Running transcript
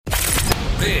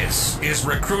This is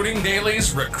Recruiting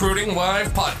Daily's Recruiting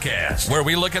Live podcast, where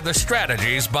we look at the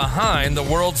strategies behind the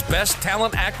world's best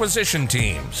talent acquisition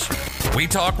teams. We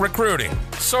talk recruiting,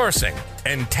 sourcing,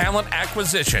 and talent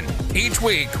acquisition. Each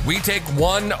week, we take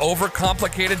one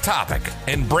overcomplicated topic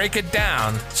and break it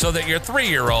down so that your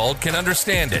 3-year-old can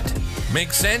understand it.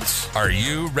 Make sense? Are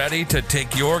you ready to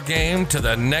take your game to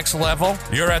the next level?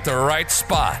 You're at the right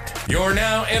spot. You're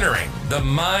now entering the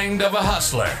mind of a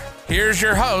hustler. Here's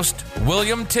your host,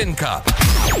 William Tincup.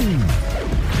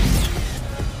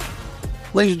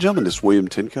 Ladies and gentlemen, this is William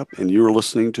Tincup, and you are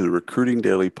listening to the Recruiting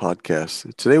Daily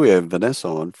podcast. Today we have Vanessa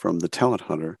on from The Talent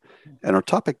Hunter, and our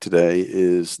topic today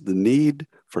is the need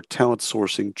for talent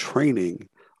sourcing training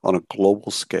on a global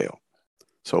scale.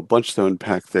 So a bunch to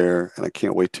unpack there, and I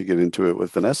can't wait to get into it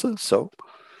with Vanessa. So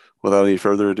without any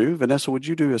further ado, Vanessa, would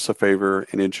you do us a favor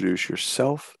and introduce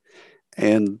yourself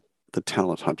and The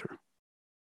Talent Hunter?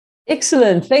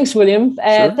 Excellent. Thanks, William.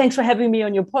 Sure. Thanks for having me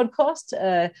on your podcast.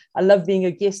 I love being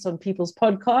a guest on people's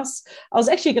podcasts. I was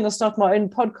actually going to start my own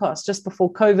podcast just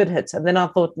before COVID hit. And then I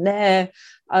thought,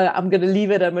 I'm going to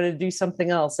leave it. I'm going to do something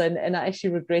else. And I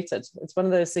actually regret it. It's one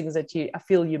of those things that I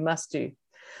feel you must do.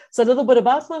 So a little bit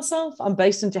about myself. I'm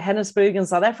based in Johannesburg in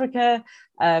South Africa.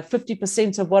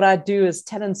 50% of what I do is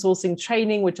talent sourcing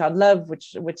training, which I love,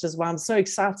 which is why I'm so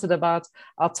excited about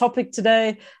our topic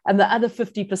today. And the other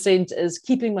 50% is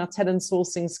keeping my talent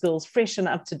sourcing skills fresh and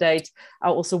up to date. I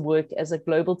also work as a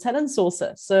global talent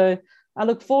sourcer. So I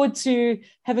look forward to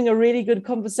having a really good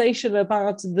conversation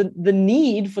about the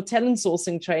need for talent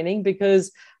sourcing training,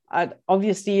 because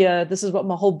obviously, this is what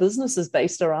my whole business is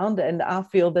based around, and I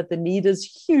feel that the need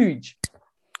is huge.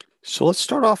 So let's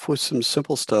start off with some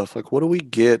simple stuff. Like, what do we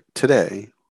get today?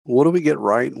 What do we get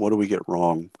right? And what do we get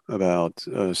wrong about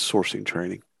sourcing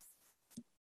training?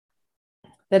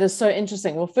 That is so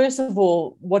interesting. Well, first of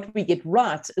all, what we get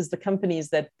right is the companies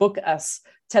that book us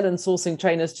talent sourcing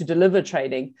trainers to deliver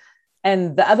training,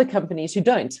 and the other companies who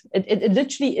don't. It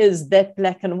literally is that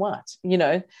black and white. You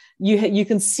know, you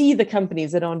can see the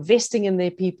companies that are investing in their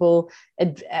people,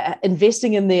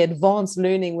 investing in their advanced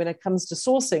learning when it comes to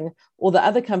sourcing, or the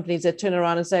other companies that turn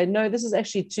around and say, no, this is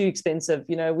actually too expensive.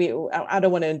 You know, I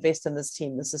don't want to invest in this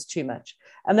team. This is too much.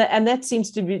 And that seems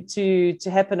to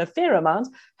happen a fair amount.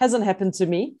 Hasn't happened to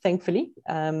me, thankfully,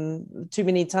 too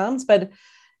many times. But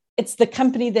it's the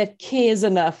company that cares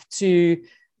enough to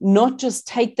not just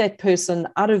take that person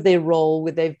out of their role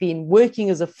where they've been working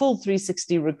as a full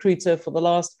 360 recruiter for the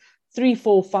last 3,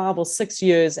 4, 5, or 6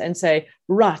 years and say,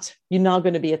 right, you're now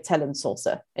going to be a talent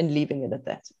sourcer, and leaving it at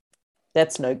that.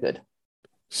 That's no good.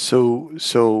 So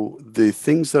the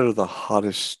things that are the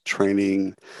hottest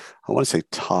training, I want to say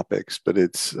topics, but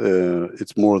it's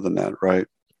more than that, right?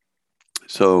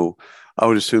 So I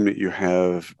would assume that you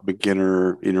have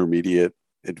beginner, intermediate,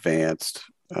 advanced,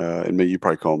 and maybe you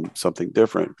probably call them something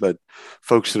different, but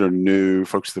folks that are new,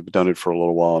 folks that have done it for a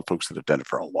little while, and folks that have done it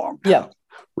for a long time. Yeah.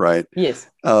 Right. Yes.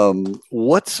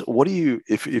 What do you,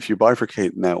 if you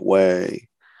bifurcate in that way,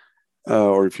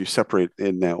 or if you separate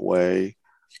in that way,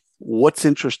 what's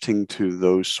interesting to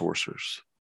those sourcers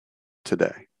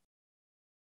today?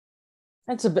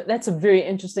 That's a very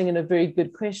interesting and a very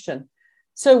good question.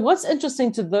 So what's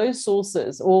interesting to those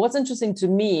sources, or what's interesting to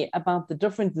me about the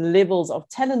different levels of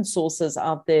talent sources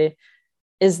out there,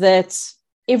 is that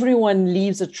everyone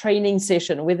leaves a training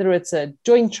session, whether it's a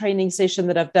joint training session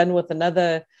that I've done with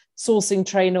another sourcing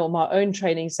trainer or my own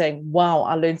training, saying, wow,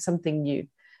 I learned something new.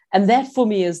 And that for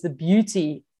me is the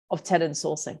beauty of talent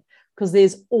sourcing, because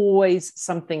there's always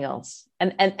something else.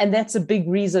 And that's a big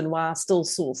reason why I still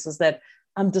source, is that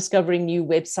I'm discovering new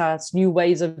websites, new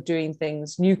ways of doing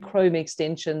things, new Chrome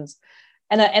extensions.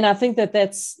 And I think that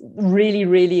that's really,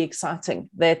 really exciting,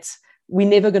 that we're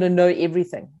never going to know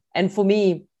everything. And for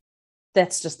me,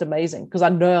 that's just amazing, because I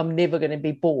know I'm never going to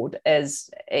be bored as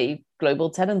a global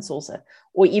talent sourcer,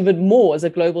 or even more as a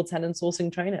global talent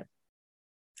sourcing trainer.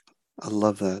 I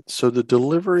love that. So the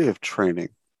delivery of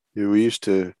training, you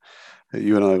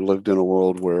and I lived in a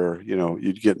world where,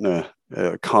 you'd get in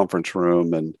a conference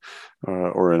room and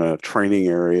or in a training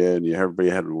area, and everybody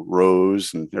had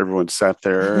rows and everyone sat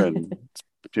there, and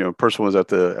a person was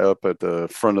up at the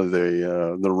front of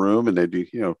the room, and they'd be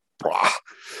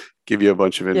give you a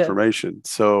bunch of information. Yeah.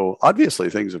 So obviously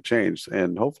things have changed,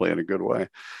 and hopefully in a good way.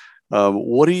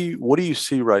 What do you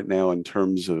see right now in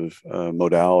terms of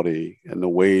modality and the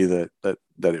way that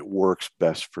it works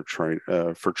best for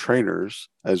trainers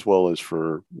as well as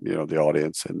for the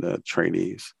audience and the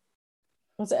trainees?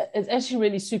 It's actually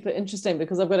really super interesting,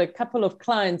 because I've got a couple of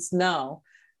clients now.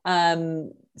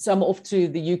 So I'm off to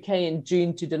the UK in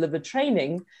June to deliver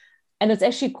training, and it's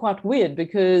actually quite weird,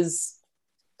 because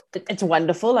it's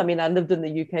wonderful. I mean, I lived in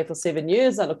the UK for 7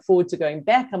 years. I look forward to going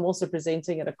back. I'm also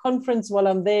presenting at a conference while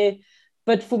I'm there.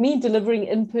 But for me, delivering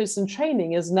in-person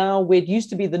training is now, where it used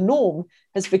to be the norm,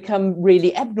 has become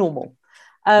really abnormal.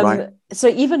 Right. So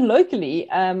even locally,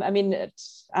 I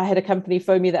had a company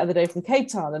phone me the other day from Cape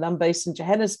Town, and I'm based in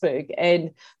Johannesburg.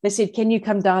 And they said, can you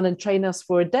come down and train us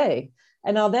for a day?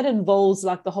 And now that involves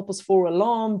like the Hoppers 4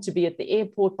 alarm, to be at the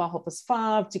airport by Hoppers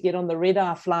 5, to get on the red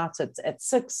eye flight at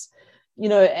 6,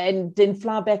 and then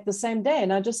fly back the same day.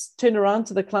 And I just turned around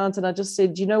to the client and I just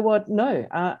said, you know what? No,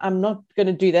 I'm not going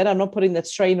to do that. I'm not putting that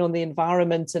strain on the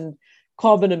environment and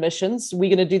carbon emissions.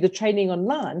 We're going to do the training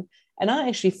online. And I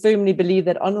actually firmly believe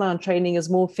that online training is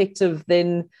more effective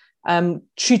than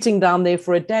shooting down there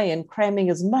for a day and cramming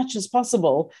as much as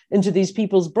possible into these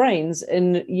people's brains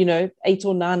in 8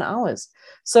 or 9 hours.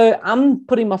 So I'm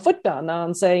putting my foot down now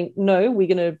and saying, no, we're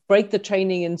going to break the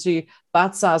training into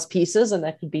bite-sized pieces, and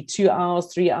that could be 2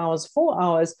 hours, 3 hours, 4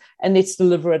 hours, and let's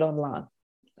deliver it online.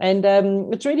 And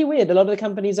it's really weird. A lot of the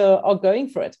companies are going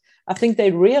for it. I think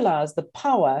they realize the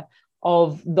power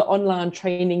of the online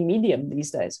training medium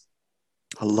these days.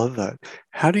 I love that.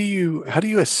 How do you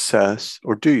assess,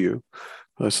 or do you,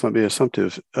 let's not be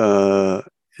assumptive, that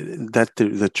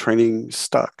the training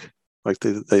stuck? Like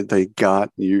they got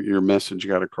your message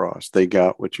got across. They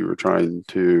got what you were trying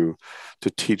to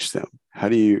teach them. How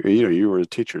do you were a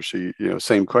teacher, so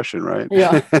same question, right?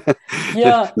 Yeah.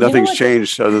 Yeah. Nothing's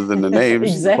changed other than the names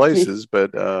Exactly. and the places,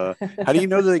 but how do you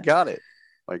know that they got it?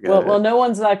 Like, well, no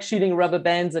one's like shooting rubber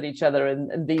bands at each other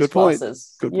in these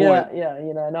classes. Good point. Yeah.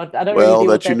 I don't well, really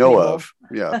that you know anymore. of.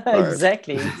 Yeah.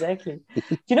 Exactly.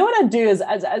 Do you know what I do is,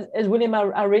 as William,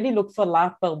 I really look for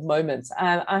light bulb moments.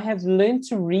 I have learned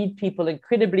to read people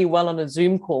incredibly well on a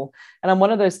Zoom call. And I'm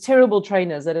one of those terrible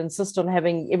trainers that insist on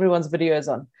having everyone's videos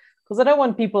on, because I don't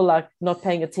want people like not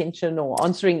paying attention or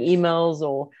answering emails,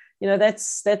 or,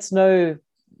 that's no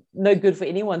good for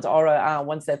anyone's ROI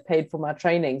once they've paid for my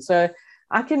training. So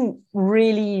I can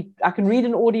read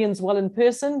an audience well in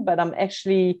person, but I'm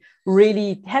actually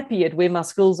really happy at where my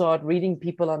skills are at reading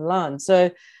people online.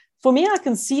 So for me, I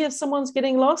can see if someone's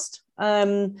getting lost.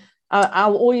 I'll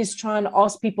always try and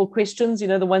ask people questions,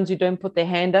 the ones who don't put their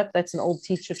hand up. That's an old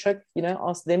teacher trick,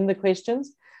 ask them the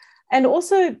questions. And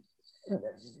also,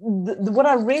 what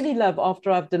I really love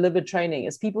after I've delivered training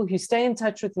is people who stay in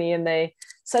touch with me, and they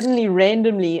suddenly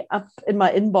randomly up in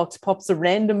my inbox pops a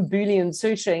random Boolean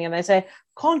search string, and they say,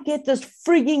 can't get this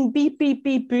frigging beep, beep,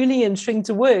 beep Boolean string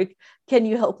to work. Can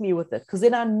you help me with it? Because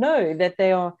then I know that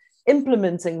they are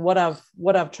implementing what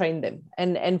I've trained them.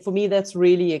 And for me, that's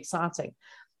really exciting.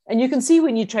 And you can see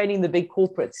when you're training the big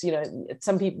corporates,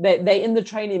 some people, they're in the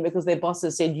training because their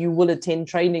bosses said, you will attend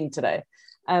training today.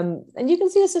 And you can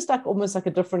see it's just like almost like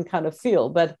a different kind of feel.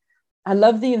 But I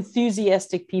love the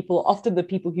enthusiastic people, often the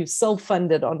people who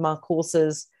self-funded on my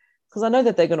courses, because I know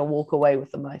that they're going to walk away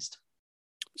with the most.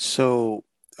 So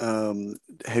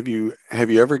have you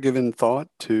ever given thought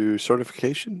to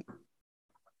certification?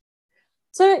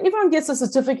 So everyone gets a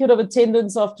certificate of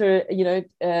attendance after,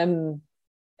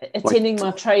 attending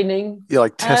my training. Yeah,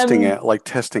 like testing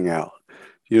out.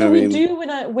 You know so what I we mean? do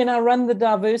when I run the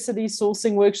diversity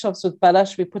sourcing workshops with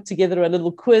Balash, we put together a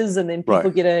little quiz, and then people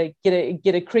get a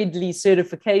Credly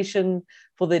certification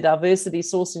for their diversity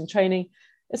sourcing training.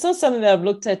 It's not something that I've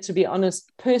looked at, to be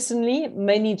honest, personally,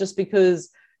 mainly just because,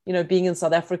 being in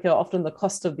South Africa, often the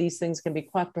cost of these things can be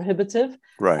quite prohibitive.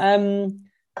 Right.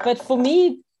 But for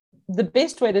me, the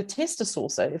best way to test a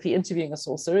sourcer, if you're interviewing a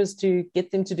sourcer, is to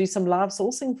get them to do some live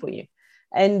sourcing for you.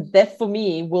 And that for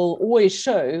me will always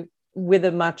show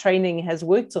whether my training has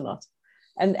worked or not.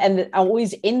 And I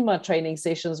always end my training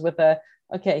sessions with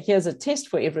okay, here's a test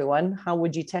for everyone. How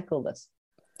would you tackle this?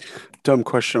 Dumb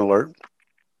question alert.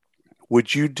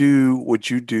 Would you do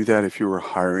that if you were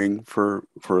hiring for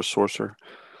a sourcer?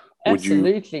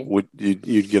 Absolutely.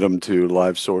 You'd get them to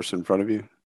live source in front of you?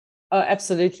 Oh,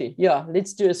 absolutely. Yeah.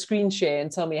 Let's do a screen share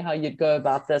and tell me how you'd go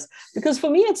about this. Because for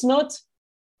me, it's not,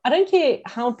 I don't care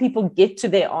how people get to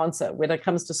their answer when it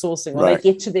comes to sourcing, or they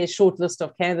get to their short list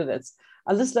of candidates.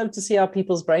 I just love to see how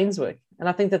people's brains work. And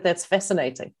I think that that's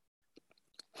fascinating.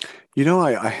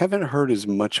 I haven't heard as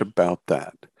much about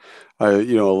that. A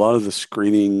lot of the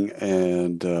screening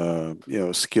and,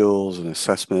 skills and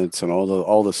assessments and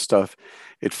all the stuff,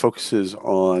 it focuses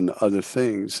on other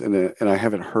things. And I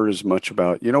haven't heard as much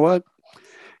about,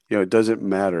 it doesn't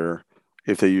matter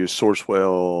if they use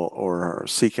Sourcewell or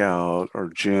Seekout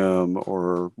or Gem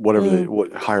or whatever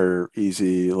Hire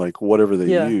Easy, like whatever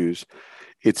they use,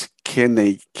 it's can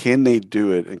they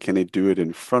do it, and can they do it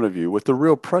in front of you with the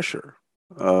real pressure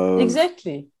of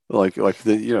exactly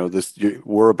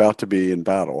we're about to be in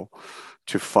battle,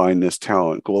 to find this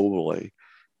talent globally.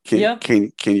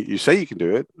 Can you say you can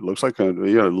do it? It looks like it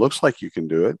looks like you can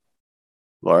do it.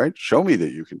 All right, show me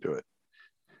that you can do it.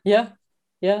 Yeah.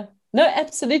 No,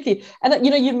 absolutely. And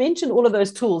you mentioned all of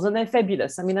those tools, and they're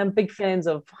fabulous. I mean, I'm big fans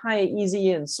of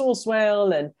HireEasy and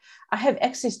Sourcewell, and I have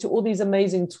access to all these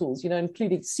amazing tools,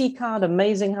 including C-Card,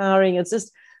 amazing hiring. It's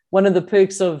just one of the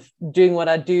perks of doing what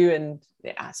I do. And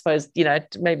I suppose,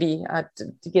 maybe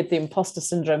to get the imposter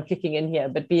syndrome kicking in here,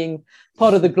 but being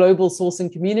part of the global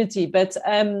sourcing community. But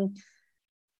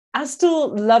I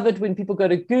still love it when people go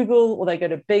to Google or they go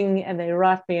to Bing and they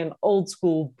write me an old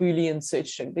school Boolean search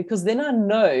string, because then I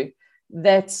know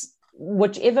that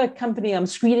whichever company I'm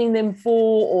screening them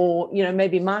for, or,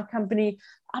 maybe my company,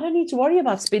 I don't need to worry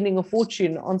about spending a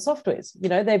fortune on softwares.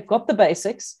 They've got the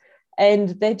basics and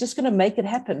they're just going to make it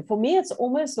happen. For me, it's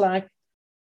almost like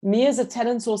me as a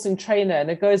talent sourcing trainer, and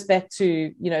it goes back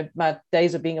to, my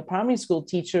days of being a primary school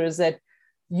teacher, is that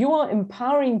you are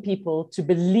empowering people to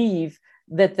believe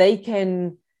that they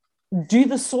can do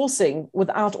the sourcing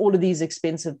without all of these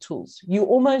expensive tools. You're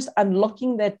almost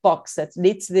unlocking that box that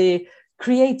lets their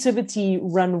creativity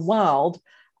run wild.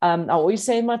 I always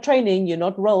say in my training, you're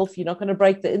not Rolf, you're not going to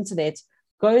break the internet.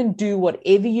 Go and do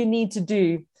whatever you need to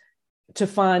do to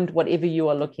find whatever you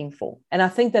are looking for. And I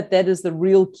think that is the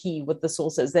real key with the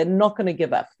sources. They're not going to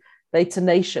give up. They're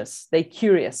tenacious, they're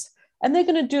curious, and they're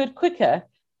going to do it quicker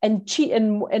and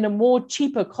in a more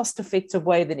cheaper, cost-effective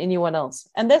way than anyone else.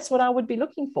 And that's what I would be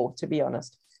looking for, to be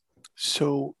honest.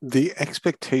 So the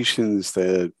expectations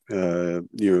that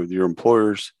your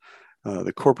employers,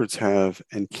 the corporates have,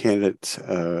 and candidates,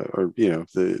 or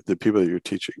the people that you're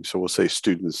teaching. So we'll say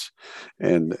students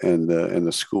and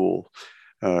the school,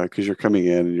 because you're coming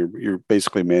in and you're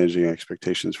basically managing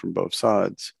expectations from both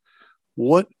sides.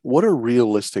 What are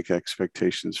realistic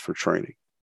expectations for training?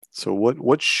 So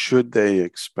what should they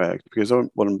expect? Because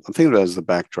what I'm thinking about is the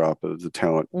backdrop of the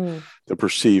talent, the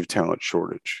perceived talent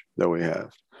shortage that we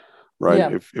have, right?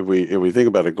 Yeah. If we think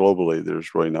about it globally,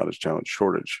 there's really not a talent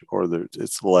shortage, or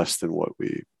it's less than what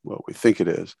we think it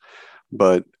is.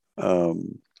 But I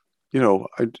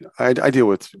deal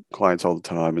with clients all the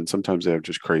time, and sometimes they have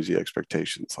just crazy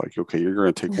expectations. Like, okay, you're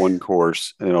going to take one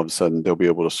course, and then all of a sudden they'll be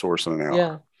able to source in an hour.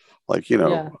 Yeah. Like,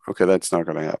 okay, that's not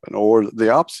going to happen. Or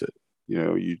the opposite.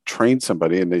 You train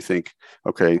somebody and they think,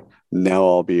 okay, now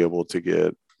I'll be able to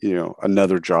get,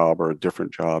 another job or a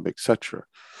different job, etc.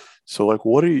 So like,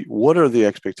 what are the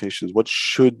expectations? What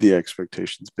should the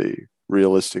expectations be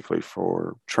realistically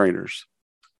for trainers,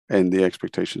 and the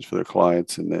expectations for their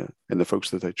clients and the folks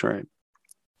that they train?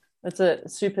 That's a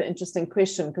super interesting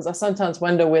question, because I sometimes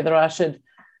wonder whether I should,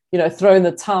 throw in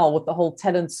the towel with the whole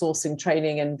talent sourcing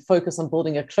training and focus on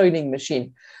building a cloning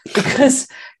machine, because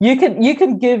you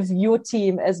can give your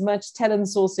team as much talent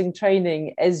sourcing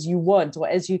training as you want or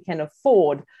as you can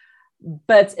afford.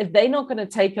 But if they're not going to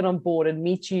take it on board and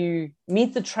meet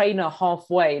the trainer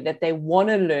halfway, that they want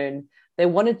to learn, they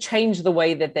want to change the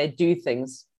way that they do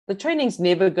things, the training's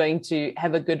never going to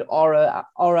have a good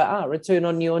ROI, return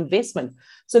on your investment.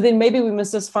 So then maybe we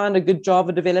must just find a good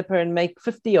Java developer and make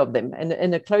 50 of them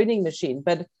in a cloning machine.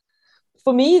 But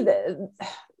for me,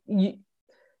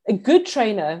 a good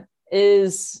trainer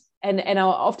is, and I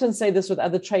often say this with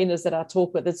other trainers that I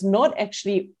talk with, it's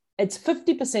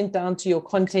 50% down to your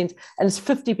content and it's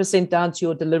 50% down to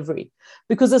your delivery.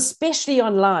 Because especially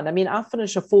online, I mean, I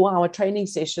finish a 4-hour training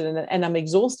session and I'm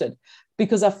exhausted,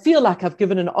 because I feel like I've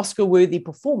given an Oscar-worthy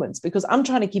performance, because I'm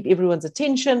trying to keep everyone's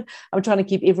attention. I'm trying to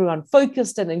keep everyone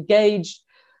focused and engaged.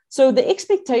 So the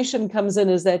expectation comes in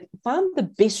is that find the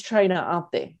best trainer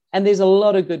out there. And there's a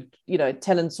lot of good,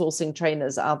 talent sourcing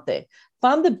trainers out there.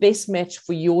 Find the best match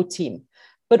for your team,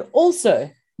 but also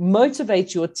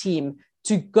motivate your team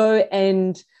to go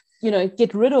and,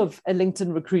 get rid of a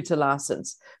LinkedIn recruiter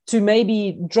license, to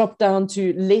maybe drop down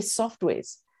to less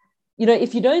softwares.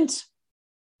 If you don't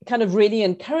kind of really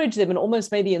encourage them and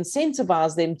almost maybe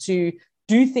incentivize them to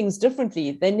do things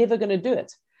differently, they're never going to do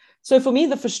it. So for me,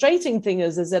 the frustrating thing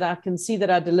is that I can see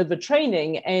that I deliver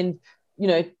training and,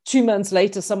 2 months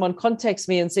later, someone contacts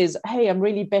me and says, hey, I'm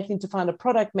really battling to find a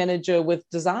product manager with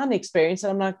design experience.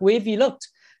 And I'm like, where have you looked?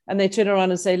 And they turn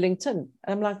around and say LinkedIn. And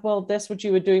I'm like, well, that's what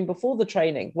you were doing before the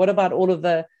training. What about all of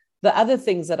the other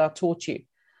things that I taught you?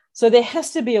 So there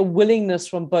has to be a willingness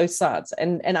from both sides.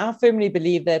 And I firmly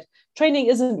believe that training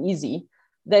isn't easy,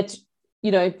 that,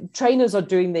 trainers are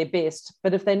doing their best,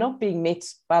 but if they're not being met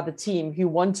by the team who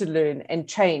want to learn and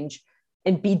change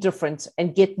and be different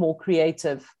and get more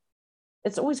creative,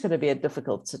 it's always going to be a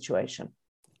difficult situation.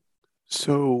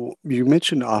 So you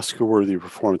mentioned Oscar-worthy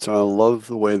performance, and I love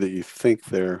the way that you think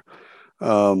there.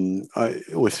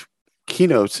 With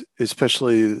keynotes,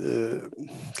 especially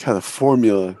kind of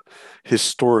formula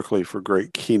historically for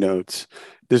great keynotes,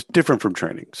 is different from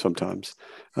training sometimes.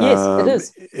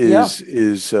 Yes, it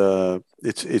is.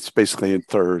 It's basically in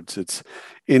thirds. It's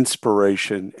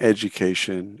inspiration,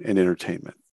 education, and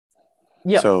entertainment.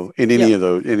 Yeah. So in any of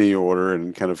those, any order,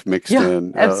 and kind of mixed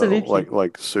in, absolutely.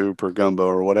 like soup or gumbo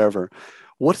or whatever.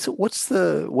 What's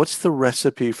the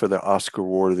recipe for the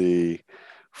Oscar-worthy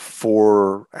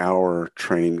 4-hour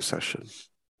training session?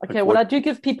 Okay, well, I do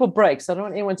give people breaks. I don't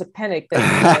want anyone to panic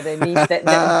that they need they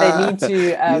need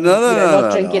to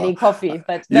not drink any coffee.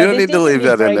 But you don't need to leave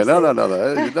that in there.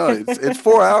 No. It's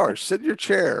 4 hours. Sit in your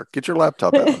chair. Get your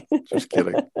laptop out. Just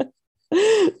kidding.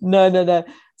 No.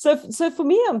 So for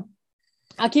me,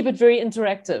 I keep it very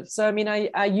interactive. So, I mean,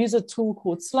 I use a tool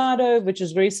called Slido, which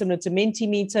is very similar to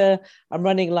Mentimeter. I'm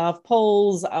running live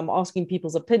polls. I'm asking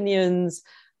people's opinions.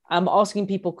 I'm asking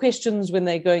people questions when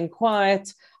they're going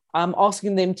quiet. I'm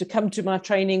asking them to come to my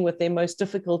training with their most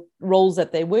difficult roles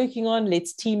that they're working on.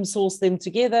 Let's team source them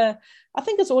together. I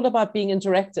think it's all about being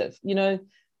interactive. You know,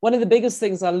 one of the biggest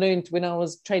things I learned when I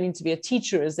was training to be a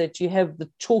teacher is that you have the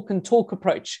chalk and talk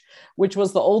approach, which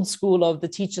was the old school of the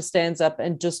teacher stands up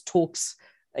and just talks,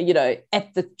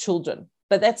 at the children.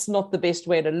 But that's not the best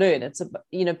way to learn. It's,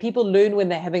 people learn when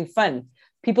they're having fun.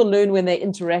 People learn when they're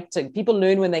interacting. People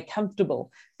learn when they're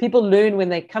comfortable. People learn when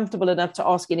they're comfortable enough to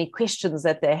ask any questions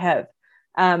that they have.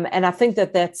 And I think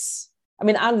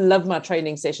I love my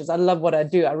training sessions. I love what I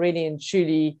do. I really and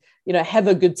truly, have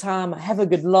a good time. I have a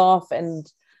good laugh.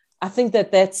 And I think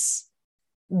that that's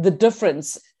the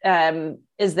difference,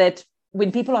 is that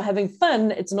when people are having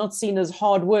fun, it's not seen as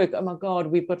hard work. Oh my God,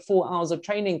 we've got 4 hours of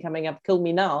training coming up. Kill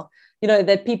me now.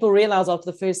 That people realize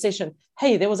after the first session,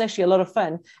 hey, there was actually a lot of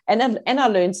fun. And I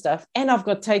learned stuff, and I've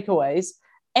got takeaways,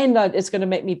 and it's going to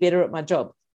make me better at my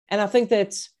job. And I think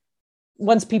that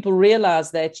once people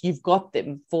realize that, you've got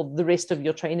them for the rest of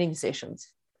your training sessions.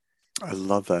 I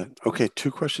love that. Okay,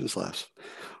 2 questions left.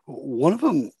 One of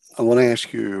them, I want to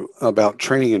ask you about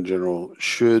training in general.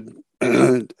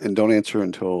 And don't answer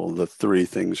until the 3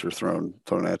 things are thrown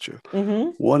at you.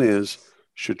 Mm-hmm. One is,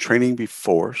 should training be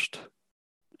forced?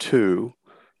 2,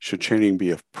 should training be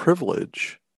a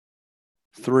privilege?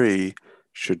 3,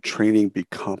 should training be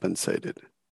compensated?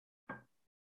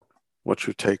 What's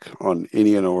your take on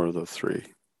any and all of the 3?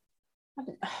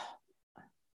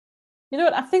 You know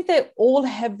what? I think they all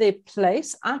have their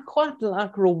place. I quite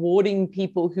like rewarding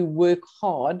people who work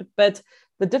hard, but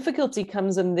the difficulty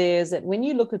comes in there is that when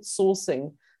you look at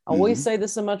sourcing, I always say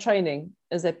this in my training,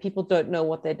 is that people don't know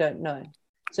what they don't know.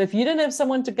 So if you don't have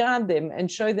someone to guide them and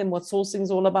show them what sourcing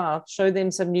is all about, show them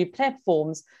some new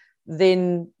platforms,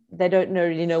 then they don't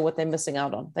really know what they're missing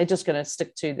out on. They're just going to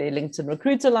stick to their LinkedIn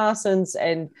recruiter license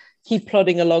and keep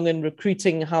plodding along and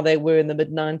recruiting how they were in the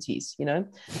mid-90s,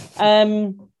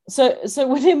 So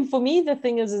William, for me, the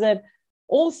thing is that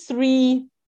all 3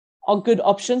 are good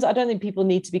options. I don't think people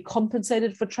need to be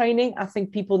compensated for training. I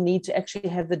think people need to actually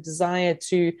have the desire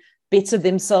to better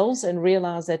themselves and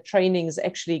realize that training is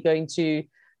actually going to,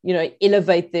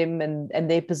 elevate them and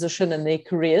their position and their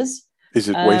careers. Is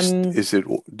it waste?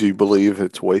 Do you believe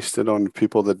it's wasted on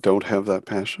people that don't have that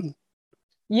passion?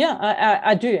 Yeah,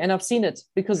 I do. And I've seen it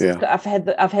because I've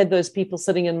had those people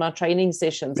sitting in my training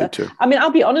sessions. Me too. I mean,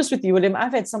 I'll be honest with you, William,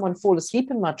 I've had someone fall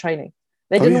asleep in my training.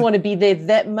 They didn't want to be there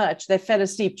that much. They fell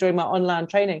asleep during my online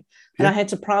training. And I had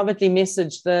to privately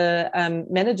message the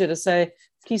manager to say,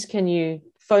 please, can you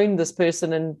phone this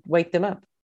person and wake them up?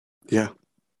 Yeah.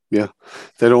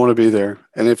 They don't want to be there.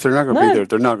 And if they're not going to be there,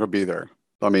 they're not going to be there.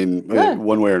 I mean,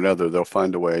 one way or another, they'll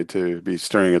find a way to be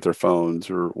staring at their phones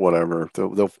or whatever.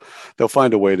 They'll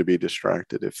find a way to be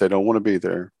distracted if they don't want to be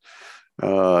there.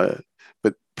 But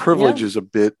privilege is a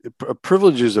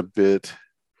bit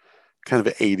kind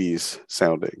of 80s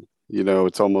sounding.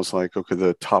 It's almost like, okay,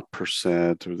 the top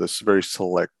percent or this very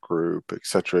select group,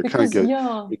 etc. It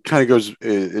kind of goes.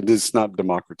 It is not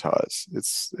democratized.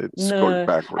 It's going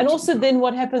backwards. And also, then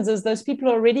what happens is those people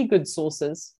are already good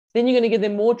sources. Then you're going to give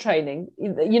them more training.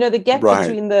 The gap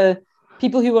between the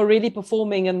people who are really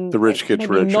performing and the rich get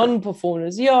richer.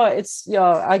 Non-performers.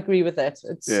 I agree with that.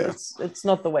 It's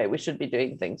not the way we should be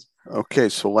doing things. Okay,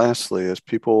 so lastly, as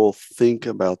people think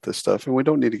about this stuff, and we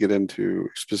don't need to get into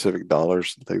specific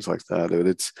dollars and things like that, but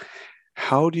it's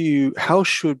how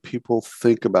should people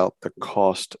think about the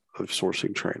cost of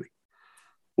sourcing training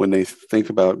when they think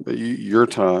about your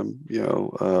time,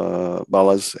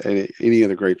 Bala's, any of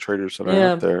the great traders that are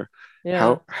out there?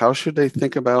 Yeah. How should they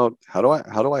think about how do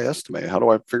I estimate? How do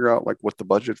I figure out what the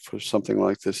budget for something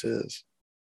like this is?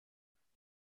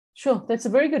 Sure, that's a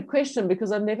very good question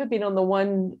because I've never been on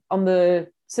the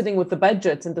sitting with the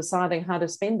budget and deciding how to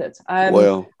spend it.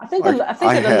 Well, I think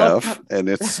I have, and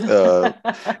it's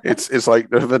like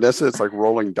Vanessa. It's like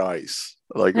rolling dice.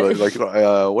 Like what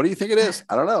do you think it is?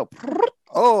 I don't know.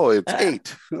 Oh, it's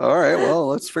 8. All right, well,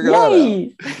 let's figure that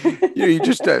out. You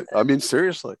just, I mean,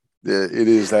 seriously, it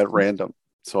is that random.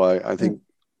 So I think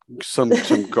some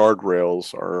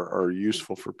guardrails are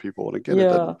useful for people. And again,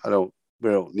 we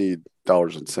don't need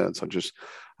dollars and cents.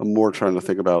 I'm more trying to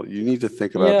think about, you need to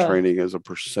think about training as a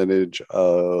percentage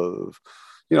of,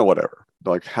 whatever.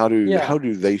 Like how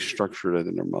do they structure it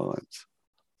in their minds?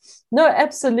 No,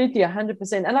 absolutely,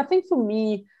 100%. And I think for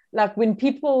me, like when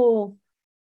people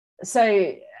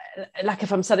say, like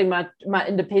if I'm setting my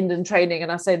independent training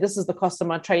and I say, this is the cost of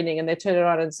my training, and they turn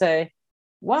around and say,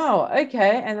 wow,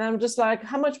 okay. And I'm just like,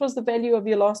 how much was the value of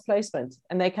your last placement?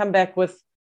 And they come back with,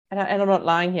 and I'm not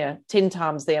lying here, 10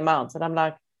 times the amount. And I'm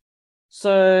like,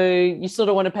 so you sort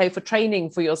of want to pay for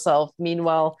training for yourself.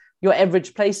 Meanwhile, your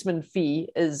average placement fee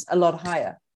is a lot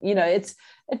higher. It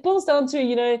boils down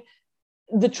to,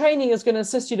 the training is going to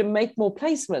assist you to make more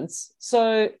placements.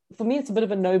 So for me, it's a bit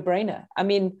of a no-brainer. I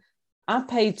mean, I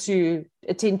pay to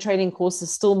attend training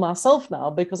courses still myself now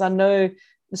because I know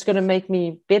it's going to make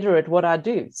me better at what I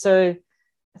do. So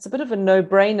it's a bit of a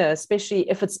no-brainer, especially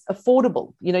if it's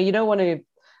affordable. You don't want to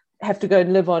have to go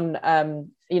and live on,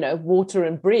 water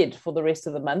and bread for the rest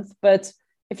of the month. But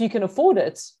if you can afford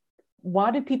it,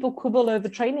 why do people quibble over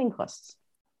training costs?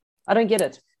 I don't get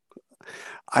it.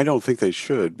 I don't think they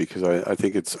should, because I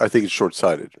think it's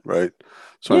short-sighted, right?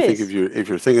 So yes. I think if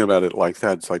you're thinking about it like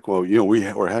that, it's like, well,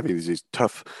 we're having these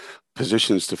tough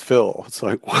positions to fill. It's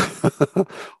like,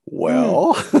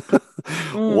 well,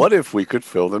 what if we could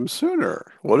fill them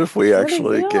sooner? What if we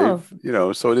actually gave,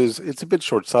 so it's a bit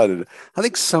short-sighted. I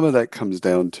think some of that comes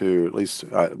down to, at least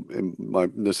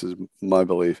this is my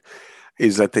belief,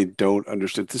 is that they don't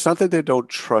understand. It's not that they don't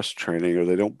trust training or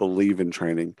they don't believe in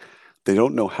training. They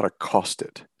don't know how to cost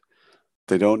it.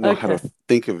 They don't know how to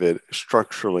think of it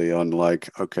structurally on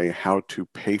how to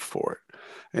pay for it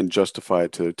and justify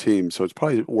it to the team. So it's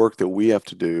probably work that we have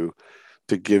to do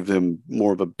to give them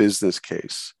more of a business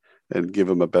case and give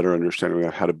them a better understanding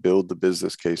of how to build the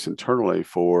business case internally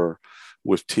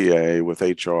with TA, with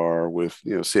HR, with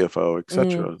CFO, et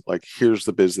cetera. Like, here's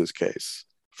the business case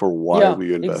for why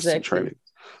we invest in training.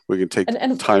 We can take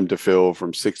time to fill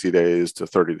from 60 days to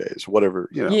 30 days, whatever,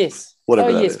 Yes.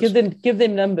 Whatever that is. Give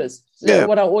them numbers. Yeah.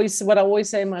 What I always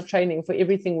say in my training, for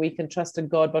everything we can trust in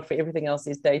God, but for everything else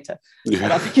is data. Yeah.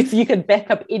 And I think if you can back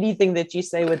up anything that you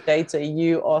say with data,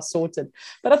 you are sorted.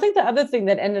 But I think the other thing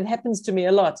and it happens to me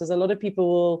a lot, is a lot of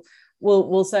people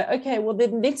will say, okay, well,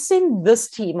 then let's send this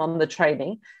team on the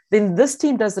training. Then this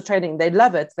team does the training. They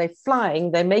love it. They're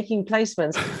flying. They're making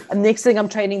placements. And next thing I'm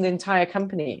training the entire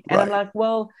company. And I'm like,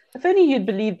 well, if only you'd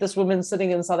believed this woman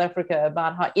sitting in South Africa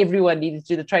about how everyone needed to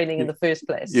do the training in the first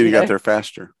place. You got there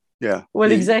faster. Yeah.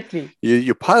 Well, exactly.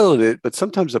 You pilot it, but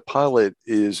sometimes a pilot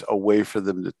is a way for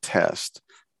them to test,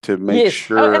 to make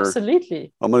sure. Oh,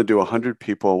 absolutely. I'm going to do 100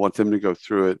 people. I want them to go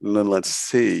through it, and then let's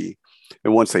see.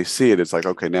 And once they see it, it's like,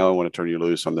 okay, now I want to turn you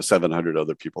loose on the 700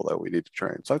 other people that we need to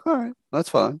train. It's like, all right, that's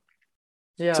fine.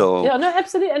 Yeah. No,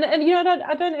 absolutely. And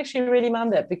I don't actually really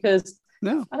mind that, because I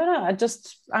don't know.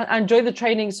 I enjoy the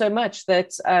training so much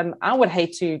that I would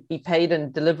hate to be paid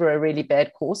and deliver a really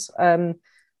bad course. I've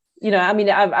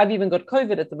even got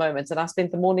COVID at the moment, and I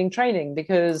spent the morning training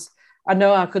because I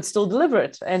know I could still deliver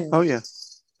it. And because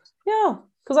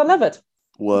I love it.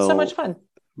 Well, it's so much fun.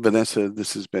 Vanessa,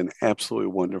 this has been absolutely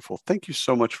wonderful. Thank you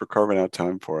so much for carving out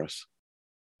time for us.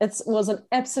 It was an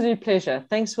absolute pleasure.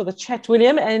 Thanks for the chat,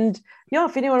 William. And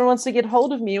if anyone wants to get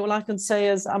hold of me, all I can say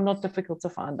is I'm not difficult to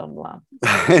find online.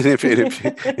 and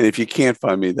if you can't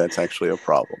find me, that's actually a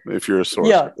problem if you're a source.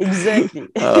 Yeah, exactly.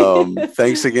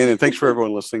 Thanks again. And thanks for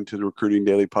everyone listening to the Recruiting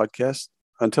Daily podcast.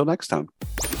 Until next time.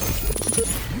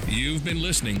 You've been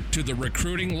listening to the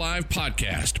Recruiting Live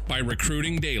podcast by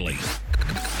Recruiting Daily.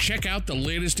 Check out the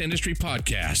latest industry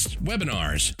podcasts,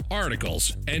 webinars,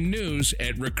 articles, and news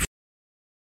at